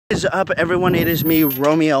What is up, everyone? It is me,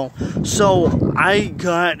 Romeo. So I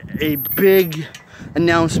got a big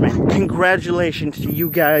announcement. Congratulations to you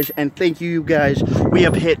guys, and thank you guys. We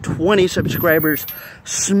have hit 20 subscribers.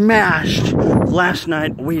 Smashed last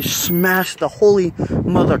night. We smashed the holy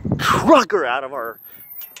mother trucker out of our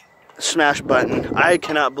smash button. I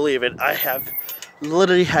cannot believe it. I have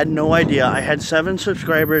literally had no idea. I had 7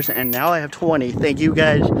 subscribers and now I have 20. Thank you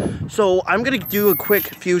guys. So I'm gonna do a quick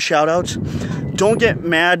few shout outs. Don't get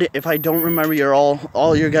mad if I don't remember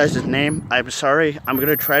all your guys' name. I'm sorry. I'm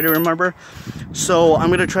gonna try to remember. So I'm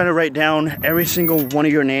gonna try to write down every single one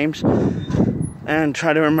of your names and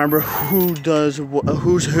try to remember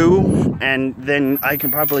who's who, and then I can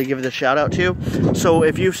probably give the shout out to. So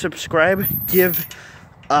if you subscribe,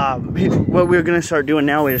 what we're gonna start doing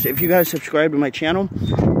now is, if you guys subscribe to my channel,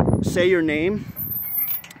 say your name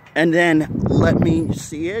and then let me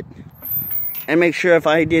see it, and make sure if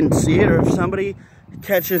I didn't see it, or if somebody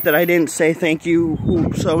catches that I didn't say thank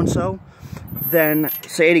you so and so, then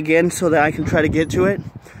say it again so that I can try to get to it.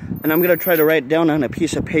 And I'm gonna try to write it down on a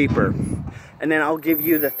piece of paper, and then I'll give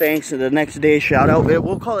you the thanks of the next day shout out.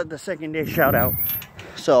 We'll call it the second day shout out.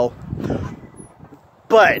 So,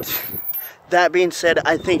 but that being said,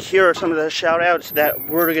 I think here are some of the shout outs that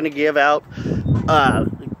we're gonna give out.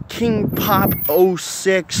 King Pop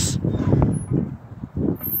 06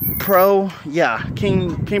 Pro, yeah,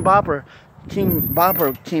 King Pop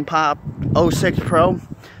 06 Pro,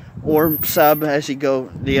 or Sub as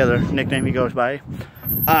the other nickname he goes by.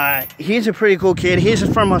 He's a pretty cool kid. He's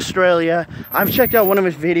from Australia. I've checked out one of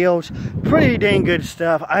his videos. Pretty dang good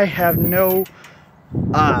stuff. I have no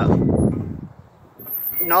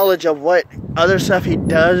knowledge of what other stuff he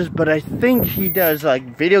does, but I think he does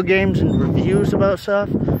like video games and reviews about stuff.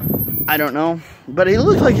 I don't know, but he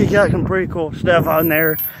looks like he got some pretty cool stuff on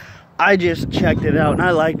there. I just checked it out and I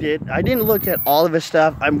liked it. I didn't look at all of his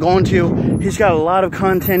stuff. I'm going to. He's got a lot of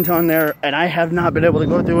content on there, and I have not been able to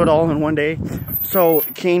go through it all in one day. So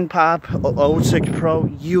King Pop 06 Pro,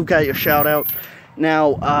 you got your shout out.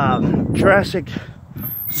 Now Jurassic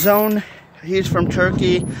Zone, he's from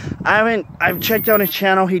Turkey. I've checked out his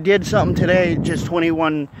channel. He did something today, just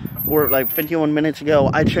 21 or like 51 minutes ago.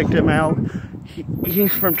 I checked him out.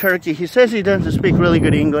 He's from Turkey. He says he doesn't speak really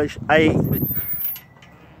good English. I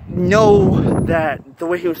know that the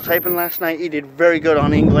way he was typing last night, he did very good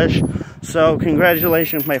on English. So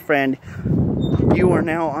congratulations, my friend. You are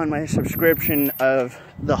now on my subscription of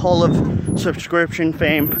the Hall of Subscription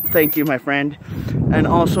fame. Thank you, my friend. And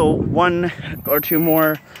also 1 or 2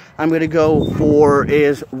 more I'm gonna go for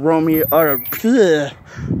is Romeo, or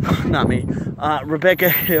not me, Rebecca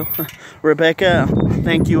Hill. Rebecca,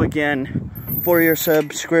 thank you again for your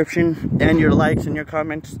subscription and your likes and your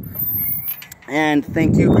comments. And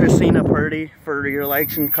thank you, Christina Purdy, for your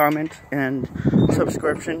likes and comments and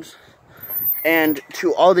subscriptions. And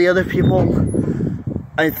to all the other people,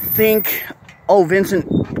 I think, oh, Vincent,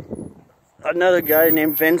 another guy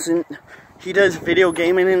named Vincent, he does video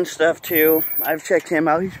gaming and stuff too. I've checked him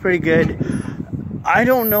out. He's pretty good. I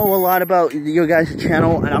don't know a lot about your guys'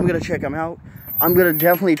 channel, and I'm going to check him out. I'm going to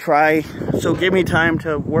definitely try. So give me time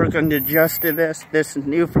to work on adjusting this. This is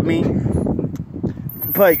new for me.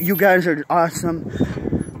 But you guys are awesome.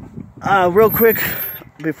 Real quick,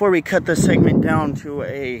 before we cut this segment down to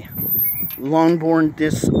a long-born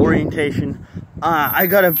disorientation, I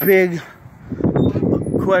got a big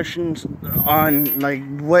questions on like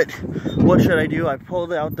what should I do. I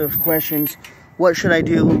pulled out those questions. What should I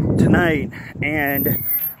do tonight? And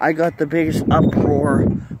I got the biggest uproar,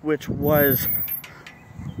 which was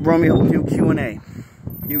Romeo, do Q&A.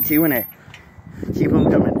 Do Q&A. Keep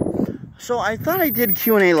them coming. So I thought I did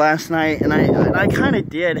Q&A last night, and I kind of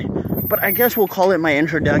did, but I guess we'll call it my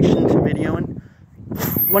introduction to videoing.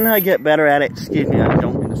 When I get better at it, excuse me, I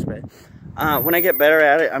don't mean to spit. When I get better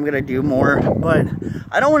at it, I'm going to do more, but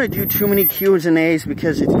I don't want to do too many Q's and A's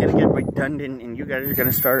because it's going to get redundant, and you guys are going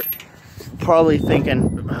to start probably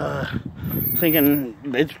thinking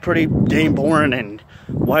it's pretty dang boring, and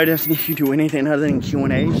why doesn't he do anything other than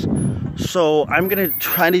Q&A's? So I'm going to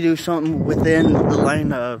try to do something within the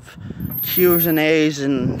line of Q's and A's,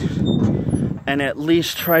 and at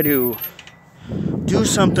least try to do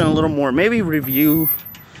something a little more. Maybe do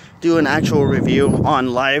an actual review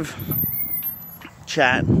on live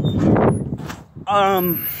chat.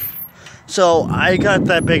 So I got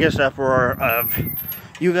that biggest uproar of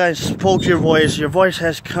you guys spoke your voice. Your voice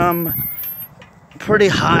has come pretty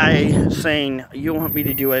high saying you want me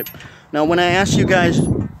to do it. Now when I asked you guys,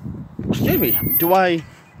 excuse me, do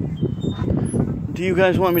you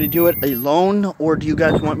guys want me to do it alone, or do you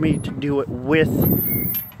guys want me to do it with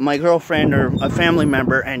my girlfriend or a family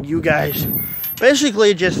member? And you guys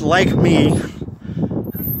basically just like me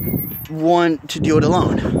want to do it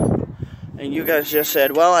alone. And you guys just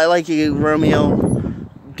said, well, I like you, Romeo,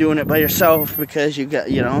 doing it by yourself because you got,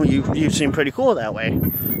 you seem pretty cool that way.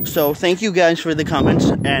 So thank you guys for the comments,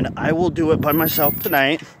 and I will do it by myself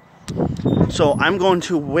tonight. So I'm going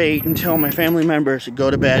to wait until my family members go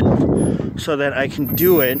to bed so that I can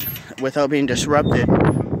do it without being disrupted.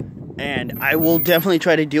 And I will definitely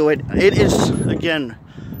try to do it. It is, again,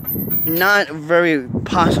 not very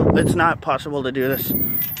possible. It's not possible to do this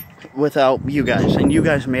without you guys. And you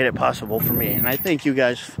guys made it possible for me. And I thank you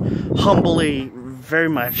guys humbly very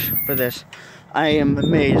much for this. I am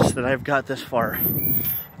amazed that I've got this far.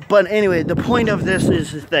 But anyway, the point of this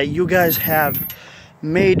is that you guys have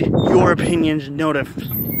made your opinions noticed.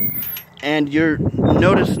 And you're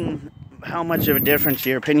noticing how much of a difference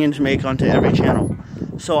your opinions make onto every channel.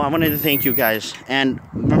 So I wanted to thank you guys. And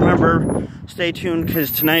remember, stay tuned,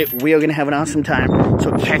 because tonight we are going to have an awesome time.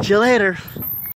 So catch you later.